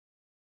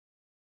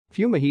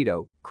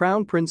Fumihito,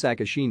 Crown Prince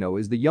Akishino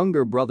is the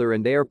younger brother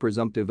and heir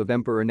presumptive of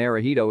Emperor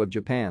Naruhito of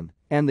Japan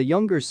and the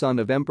younger son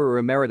of Emperor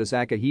Emeritus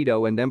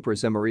Akihito and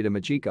Empress emerita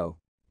Michiko.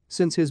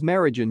 Since his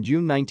marriage in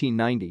June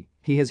 1990,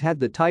 he has had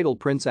the title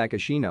Prince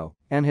Akishino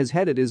and has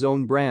headed his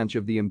own branch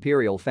of the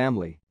imperial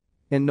family.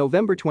 In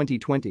November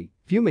 2020,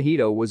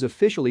 Fumihito was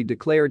officially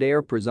declared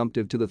heir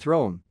presumptive to the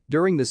throne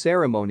during the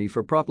ceremony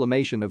for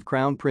Proclamation of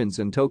Crown Prince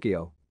in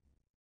Tokyo.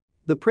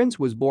 The prince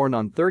was born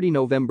on 30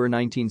 November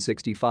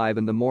 1965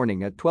 in the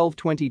morning at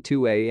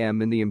 12:22 a.m.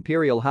 in the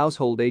Imperial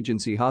Household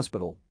Agency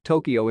Hospital,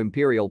 Tokyo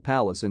Imperial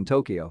Palace in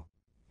Tokyo.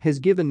 His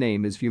given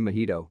name is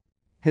Fumihito.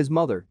 His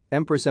mother,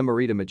 Empress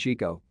emerita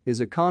Michiko, is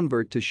a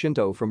convert to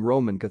Shinto from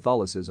Roman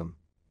Catholicism.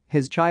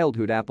 His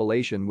childhood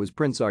appellation was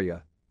Prince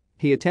Arya.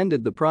 He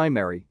attended the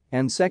primary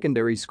and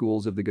secondary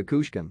schools of the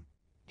Gakushkan.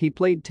 He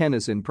played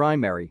tennis in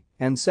primary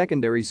and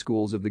secondary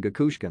schools of the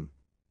Gakushkan.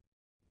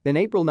 In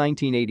April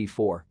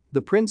 1984,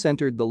 the prince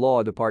entered the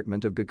law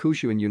department of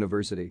Gakushuin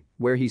University,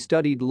 where he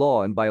studied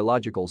law and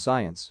biological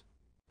science.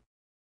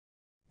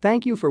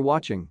 Thank you for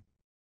watching.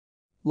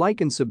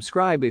 Like and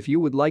subscribe if you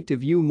would like to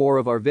view more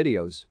of our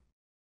videos.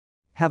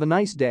 Have a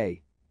nice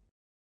day.